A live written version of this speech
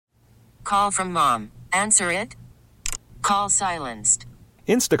Call from mom. Answer it. Call silenced.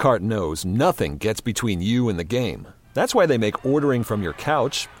 Instacart knows nothing gets between you and the game. That's why they make ordering from your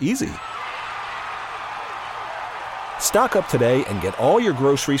couch easy. Stock up today and get all your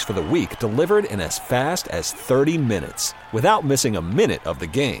groceries for the week delivered in as fast as 30 minutes without missing a minute of the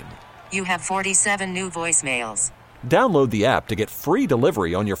game. You have 47 new voicemails. Download the app to get free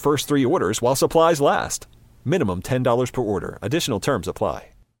delivery on your first 3 orders while supplies last. Minimum $10 per order. Additional terms apply.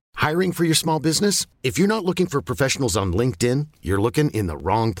 Hiring for your small business? If you're not looking for professionals on LinkedIn, you're looking in the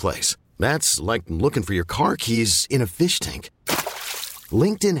wrong place. That's like looking for your car keys in a fish tank.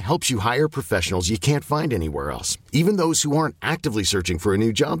 LinkedIn helps you hire professionals you can't find anywhere else, even those who aren't actively searching for a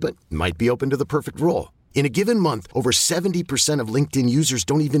new job but might be open to the perfect role. In a given month, over 70% of LinkedIn users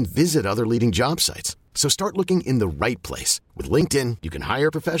don't even visit other leading job sites. So start looking in the right place. With LinkedIn, you can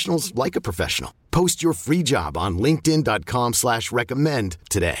hire professionals like a professional. Post your free job on linkedin.com/recommend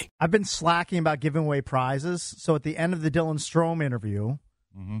today. I've been slacking about giving away prizes. So at the end of the Dylan Strome interview,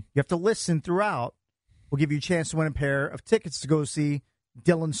 you have to listen throughout. We'll give you a chance to win a pair of tickets to go see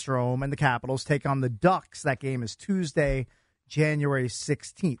Dylan Strome and the Capitals take on the Ducks. That game is Tuesday, January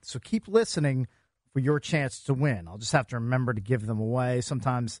 16th. So keep listening for your chance to win. I'll just have to remember to give them away.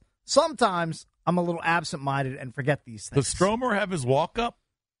 Sometimes I'm a little absent-minded and forget these things. Does Stromer have his walk-up?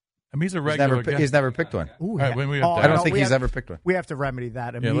 I mean, he's a regular guy. He's never picked one. Ooh, right, I don't think he's ever picked one. We have to remedy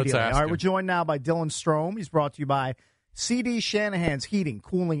that immediately. let's ask All right, him. we're joined now by Dylan Strome. He's brought to you by C.D. Shanahan's Heating,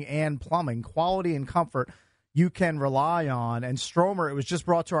 Cooling, and Plumbing. Quality and comfort you can rely on. And Stromer, it was just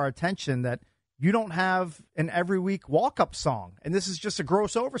brought to our attention that you don't have an every week walk-up song. And this is just a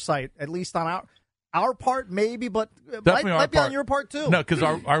gross oversight, at least on our part, maybe, but might be on your part, too. No, because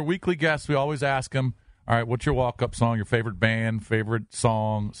our weekly guests, we always ask them, all right, what's your walk-up song, your favorite band, favorite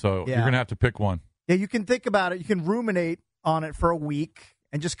song? So you're going to have to pick one. Yeah, you can think about it. You can ruminate on it for a week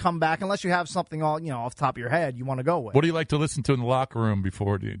and just come back, unless you have something off the top of your head you want to go with. What do you like to listen to in the locker room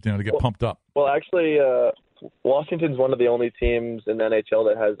before to get pumped up? Well, actually, Washington's one of the only teams in the NHL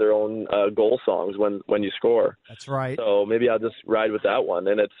that has their own goal songs when you score. That's right. So maybe I'll just ride with that one,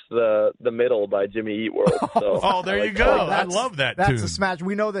 and it's the Middle by Jimmy Eat World. So there you go. I love that tune. That's a smash.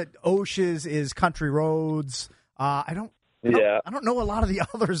 We know that Osh's is Country Roads. I don't know a lot of the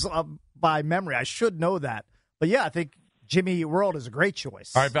others by memory. I should know that, but yeah, I think Jimmy Eat World is a great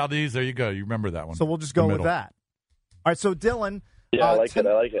choice. All right, Valdez, there you go. You remember that one. So we'll just go with that. All right, so Dylan. Yeah, I like it.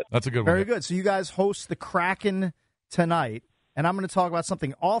 That's a good one. Very good. So you guys host the Kraken tonight, and I'm going to talk about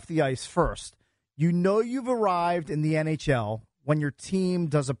something off the ice first. You know you've arrived in the NHL when your team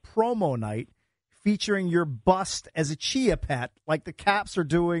does a promo night featuring your bust as a Chia Pet, like the Caps are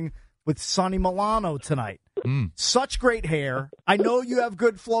doing with Sonny Milano tonight. Such great hair. I know you have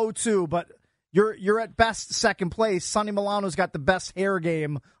good flow, too, but you're at best second place. Sonny Milano's got the best hair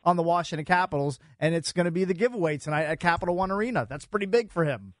game on the Washington Capitals, and it's going to be the giveaway tonight at Capital One Arena. That's pretty big for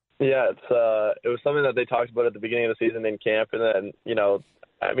him. Yeah, it was something that they talked about at the beginning of the season in camp, and then you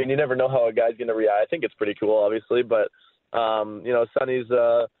never know how a guy's going to react. I think it's pretty cool, obviously, but Sonny's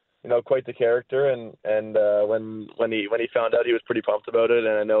quite the character, and when he found out, he was pretty pumped about it,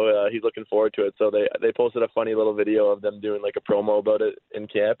 and I know he's looking forward to it. So they posted a funny little video of them doing like a promo about it in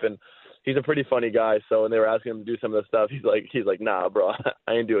camp, and he's a pretty funny guy. So when they were asking him to do some of the stuff, he's like, nah, bro,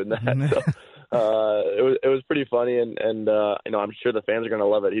 I ain't doing that. So it was pretty funny, and I'm sure the fans are going to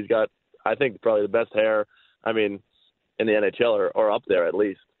love it. He's got, I think, probably the best hair. I mean, in the NHL or up there at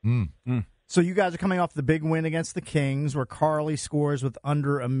least. So you guys are coming off the big win against the Kings, where Carly scores with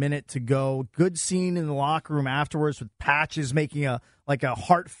under a minute to go. Good scene in the locker room afterwards with Patches making a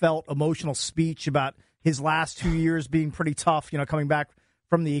heartfelt, emotional speech about his last 2 years being pretty tough. Coming back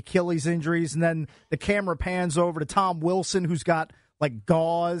from the Achilles injuries, and then the camera pans over to Tom Wilson, who's got like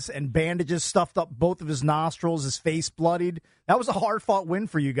gauze and bandages stuffed up both of his nostrils, his face bloodied. That was a hard-fought win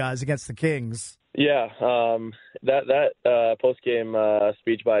for you guys against the Kings. Yeah, that post-game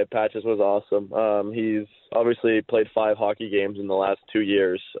speech by Patches was awesome. He's obviously played 5 hockey games in the last 2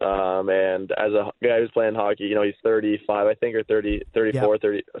 years, and as a guy who's playing hockey, he's 35, I think, or 30, 34,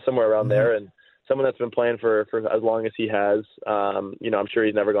 30, somewhere around there, and someone that's been playing for as long as he has, I'm sure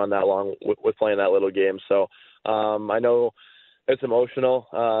he's never gone that long with playing that little game. So I know it's emotional.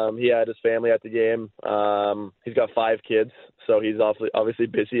 He had his family at the game. He's got 5 kids, so he's obviously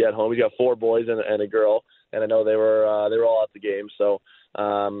busy at home. He's got 4 boys and a girl, and I know they were all at the game. So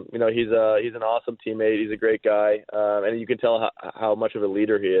he's an awesome teammate. He's a great guy, and you can tell how much of a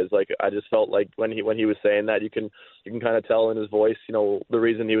leader he is. Like, I just felt like when he was saying that, you can kind of tell in his voice, the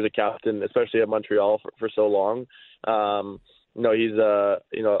reason he was a captain, especially at Montreal for so long. he's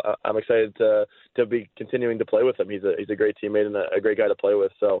I'm excited to be continuing to play with him. He's a great teammate and a great guy to play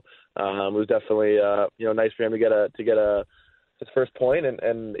with. So it was definitely nice for him to get his first point,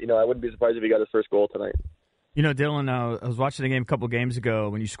 and I wouldn't be surprised if he got his first goal tonight. Dylan, I was watching the game a couple games ago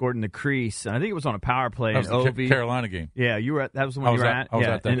when you scored in the crease, and I think it was on a power play. That was the Carolina game. Yeah, that was the one you were at. I was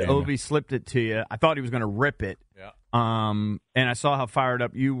at that and game, Ovi slipped it to you. I thought he was going to rip it. Yeah. And I saw how fired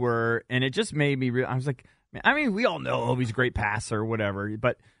up you were, and it just made me I was like, I mean, we all know Ovi's a great passer or whatever,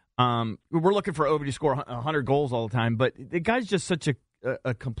 but we're looking for Ovi to score 100 goals all the time. But the guy's just such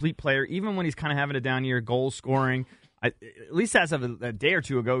a complete player, even when he's kind of having a down year, goal scoring. At least as of a day or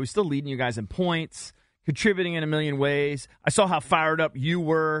two ago, he's still leading you guys in points, contributing in a million ways. I saw how fired up you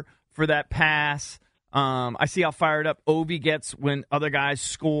were for that pass. I see how fired up Ovi gets when other guys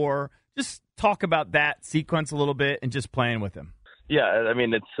score. Just talk about that sequence a little bit and just playing with him. Yeah, I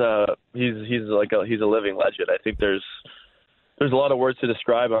mean, it's he's a living legend. I think there's a lot of words to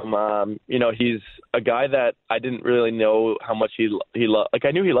describe him. He's a guy that I didn't really know how much he loved. Like,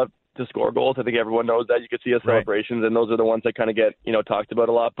 I knew he loved to score goals. I think everyone knows that. You could see his celebrations, and those are the ones that kind of get talked about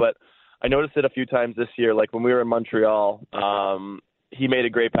a lot. But I noticed it a few times this year. Like when we were in Montreal, he made a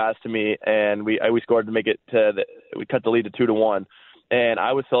great pass to me, and we scored to make it we cut the lead to 2-1. And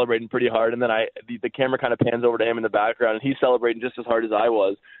I was celebrating pretty hard, and then the camera kind of pans over to him in the background, and he's celebrating just as hard as I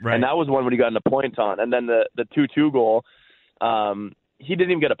was. Right. And that was one when he got a point on. And then the 2-2 goal, he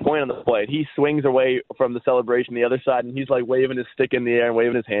didn't even get a point on the play. He swings away from the celebration the other side, and he's like waving his stick in the air and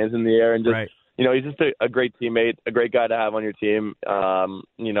waving his hands in the air, and just he's just a great teammate, a great guy to have on your team.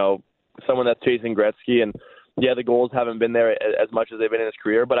 Someone that's chasing Gretzky, and the goals haven't been there as much as they've been in his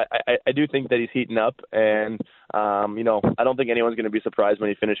career, but I do think that he's heating up, and I don't think anyone's going to be surprised when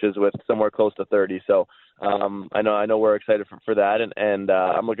he finishes with somewhere close to 30. So I know we're excited for that, and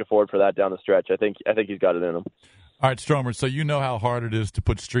I'm looking forward for that down the stretch. I think he's got it in him. All right, Stromer, so you know how hard it is to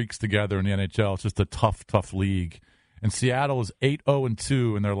put streaks together in the NHL. It's just a tough league. And Seattle is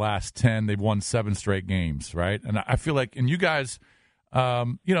 8-0-2 in their last 10. They've won 7 straight games, right? And I feel like, and you guys,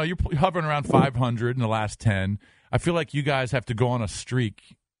 you're hovering around 500 in the last 10. I feel like you guys have to go on a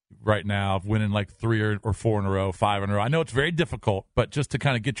streak right now of winning like 3 or 4 in a row, 5 in a row. I know it's very difficult, but just to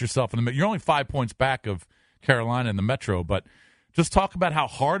kind of get yourself in the middle. You're only 5 points back of Carolina in the Metro, but just talk about how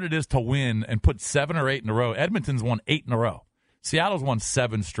hard it is to win and put 7 or 8 in a row. Edmonton's won 8 in a row. Seattle's won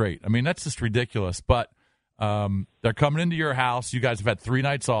 7 straight. I mean, that's just ridiculous. But they're coming into your house. You guys have had 3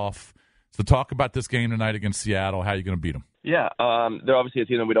 nights off. So talk about this game tonight against Seattle. How are you going to beat them? Yeah, they're obviously a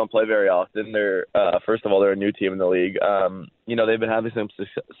team that we don't play very often. They're first of all, they're a new team in the league. They've been having some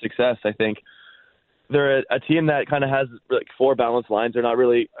success. I think they're a team that kind of has like 4 balanced lines. They're not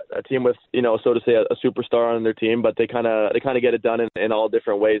really a team with, so to say, a superstar on their team, but they kind of get it done in all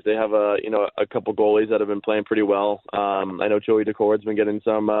different ways. They have a couple goalies that have been playing pretty well. I know Joey Decord's been getting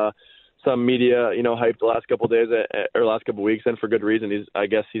some media, hype the last couple of days or last couple of weeks, and for good reason. I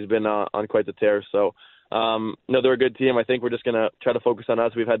guess he's been on quite the tear. So, they're a good team. I think we're just going to try to focus on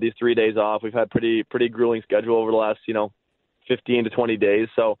us. We've had these 3 days off. We've had pretty grueling schedule over the last, 15 to 20 days.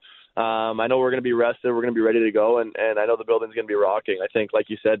 So, I know we're going to be rested. We're going to be ready to go, and I know the building's going to be rocking. I think, like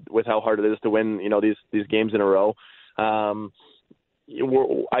you said, with how hard it is to win, these games in a row. I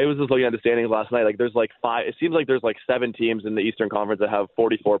was just looking at the standings last night. Like, there's like 5. It seems like there's like 7 teams in the Eastern Conference that have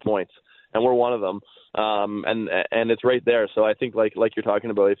 44 points, and we're one of them. And it's right there. So I think, like you're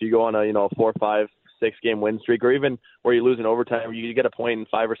talking about, if you go on a 4, 5, 6 game win streak, or even where you lose in overtime, you get a point in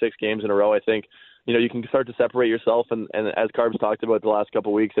 5 or 6 games in a row. I think you can start to separate yourself. And as Carbs talked about the last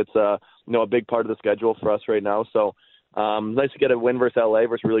couple of weeks, it's a big part of the schedule for us right now. So nice to get a win versus LA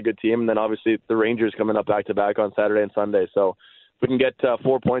versus a really good team, and then obviously the Rangers coming up back to back on Saturday and Sunday. So if we can get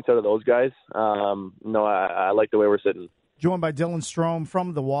 4 points out of those guys, I like the way we're sitting. Joined by Dylan Strome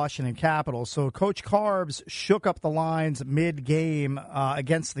from the Washington Capitals. So Coach Carbs shook up the lines mid-game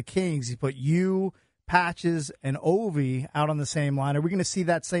against the Kings. He put you, Patches, and Ovi out on the same line. Are we going to see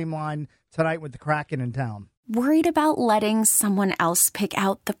that same line tonight with the Kraken in town? Worried about letting someone else pick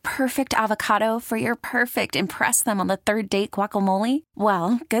out the perfect avocado for your perfect impress them on the 3rd date guacamole?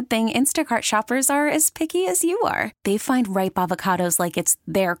 Well, good thing Instacart shoppers are as picky as you are. They find ripe avocados like it's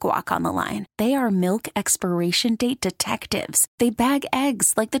their guac on the line. They are milk expiration date detectives. They bag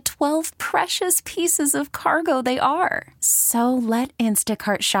eggs like the 12 precious pieces of cargo they are. So let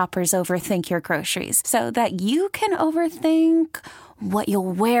Instacart shoppers overthink your groceries so that you can overthink what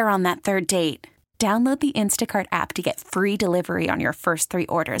you'll wear on that 3rd date. Download the Instacart app to get free delivery on your first 3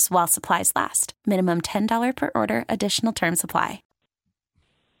 orders while supplies last. Minimum $10 per order. Additional terms apply.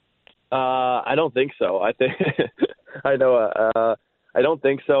 I don't think so. I think I know. I don't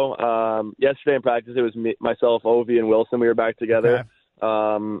think so. Yesterday in practice, it was myself, Ovi, and Wilson. We were back together. Okay.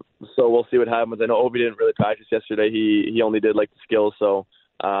 So we'll see what happens. I know Ovi didn't really practice yesterday. He only did like the skills. So,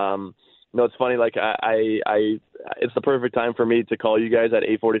 it's funny. Like it's the perfect time for me to call you guys at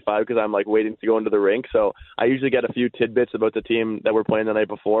 8:45 because I'm like waiting to go into the rink. So I usually get a few tidbits about the team that we're playing the night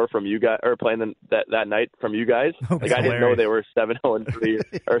before from you guys, or playing that night from you guys. Like I didn't know they were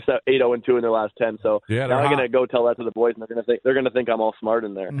 7-0-3 or 8-0-2 in their last 10. So now I'm gonna go tell that to the boys, and they're gonna think I'm all smart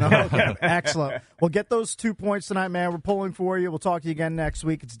in there. No, okay. Excellent. Well, get those 2 points tonight, man. We're pulling for you. We'll talk to you again next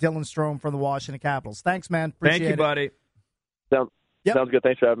week. It's Dylan Strome from the Washington Capitals. Thanks, man. Appreciate Thank you, buddy. Sounds good.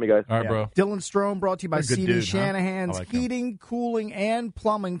 Thanks for having me, guys. All right, bro. Dylan Strome brought to you by CD dude, Shanahan's like heating, cooling, and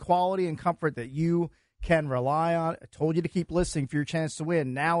plumbing quality and comfort that you can rely on. I told you to keep listening for your chance to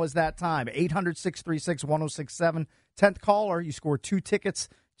win. Now is that time. 800-636-1067. 10th caller, you score 2 tickets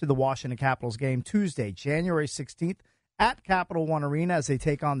to the Washington Capitals game Tuesday, January 16th at Capital One Arena as they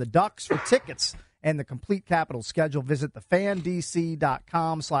take on the Ducks. For tickets and the complete Capitals schedule, visit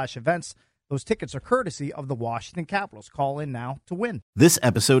thefandc.com/events. Those tickets are courtesy of the Washington Capitals. Call in now to win. This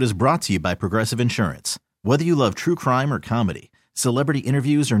episode is brought to you by Progressive Insurance. Whether you love true crime or comedy, celebrity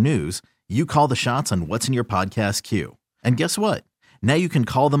interviews or news, you call the shots on what's in your podcast queue. And guess what? Now you can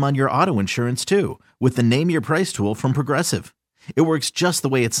call them on your auto insurance too with the Name Your Price tool from Progressive. It works just the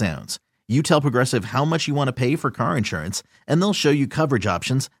way it sounds. You tell Progressive how much you want to pay for car insurance, and they'll show you coverage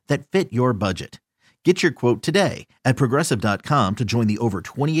options that fit your budget. Get your quote today at Progressive.com to join the over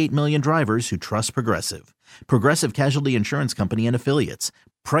 28 million drivers who trust Progressive. Progressive Casualty Insurance Company and Affiliates.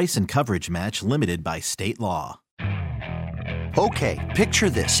 Price and coverage match limited by state law. Okay,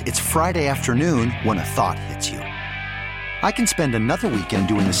 picture this. It's Friday afternoon when a thought hits you. I can spend another weekend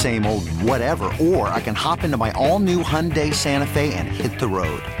doing the same old whatever, or I can hop into my all-new Hyundai Santa Fe and hit the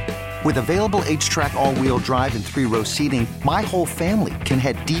road. With available H-Track all-wheel drive and 3-row seating, my whole family can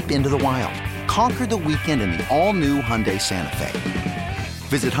head deep into the wild. Conquer the weekend in the all-new Hyundai Santa Fe.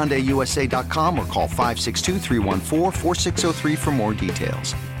 Visit HyundaiUSA.com or call 562-314-4603 for more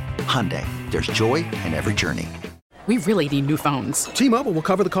details. Hyundai, there's joy in every journey. We really need new phones. T-Mobile will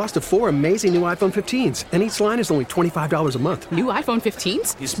cover the cost of 4 amazing new iPhone 15s, and each line is only $25 a month. New iPhone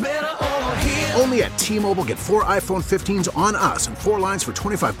 15s? It's better over here. Only at T-Mobile, get 4 iPhone 15s on us and 4 lines for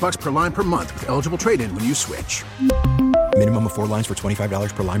 $25 per line per month with eligible trade-in when you switch. Minimum of 4 lines for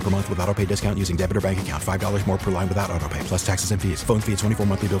 $25 per line per month with autopay discount using debit or bank account. $5 more per line without autopay, plus taxes and fees. Phone fee at 24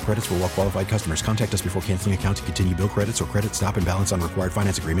 monthly bill credits for well-qualified customers. Contact us before canceling account to continue bill credits or credit stop and balance on required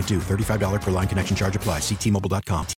finance agreement due. $35 per line connection charge applies. See T-Mobile.com.